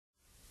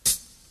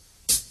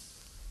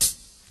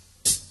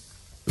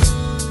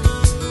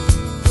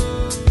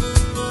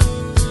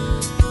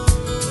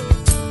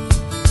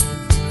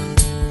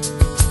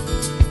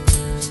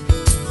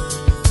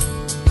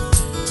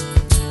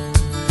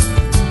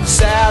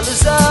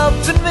Sally's up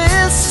in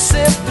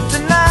Mississippi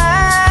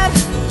tonight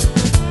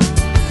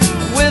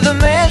with a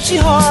man she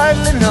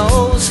hardly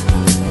knows.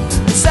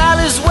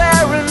 Sally's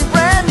wearing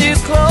brand new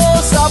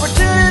clothes.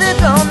 Opportunity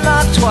don't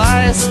knock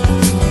twice.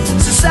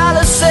 So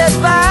Sally said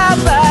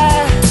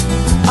bye-bye.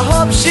 I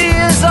hope she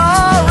is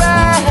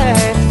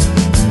alright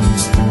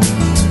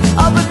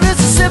up in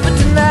Mississippi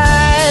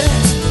tonight.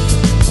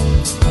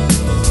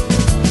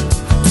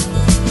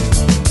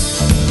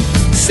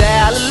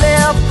 Sally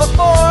left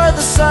before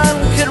the sun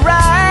could rise.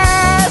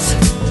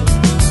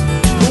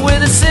 When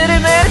the city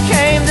man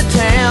came to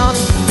town,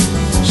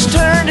 she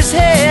turned his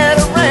head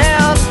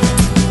around.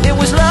 It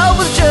was love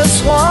with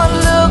just one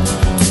look.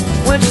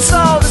 When she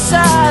saw the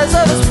size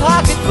of his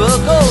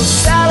pocketbook, oh,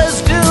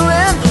 Sally's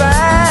doing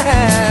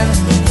fine.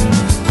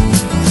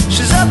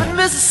 She's up in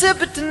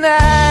Mississippi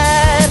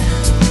tonight.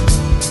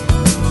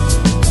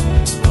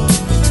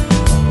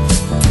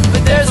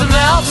 But there's a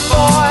mountain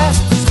boy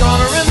who's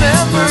gonna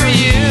remember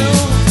you.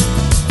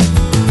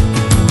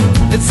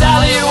 It's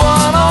Sally,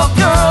 one old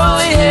girl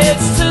he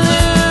hates to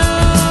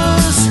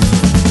lose.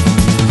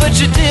 But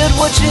you did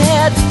what you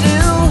had to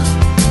do.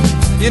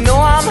 You know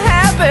I'm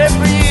happy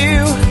for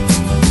you.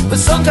 But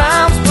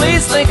sometimes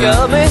please think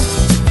of me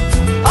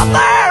up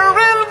there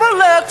in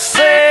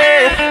Biloxi.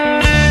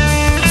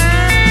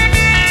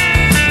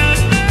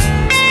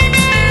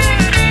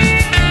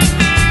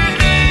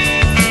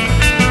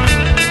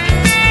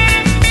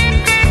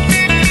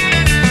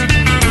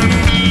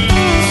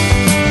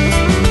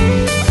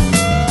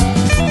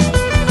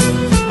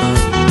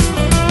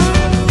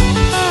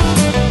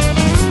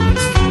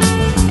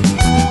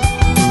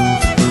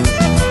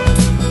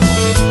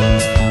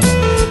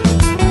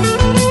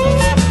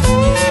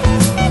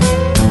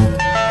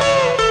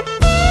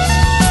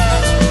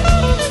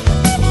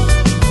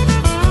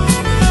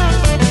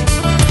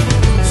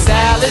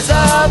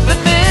 Up in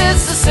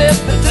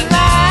Mississippi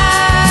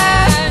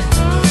tonight,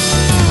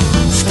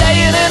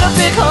 staying in a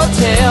big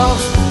hotel.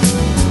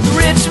 The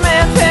rich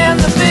man paying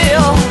the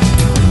bill,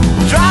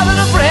 driving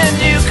a brand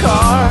new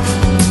car,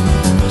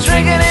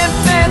 drinking in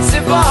fancy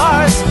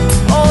bars.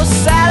 Oh,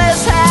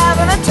 Sally's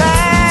having a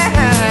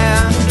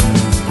time.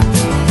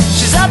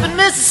 She's up in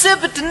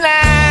Mississippi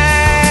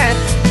tonight.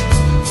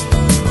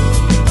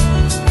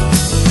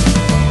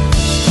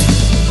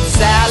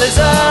 Sally's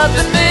up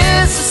in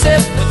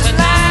Mississippi tonight.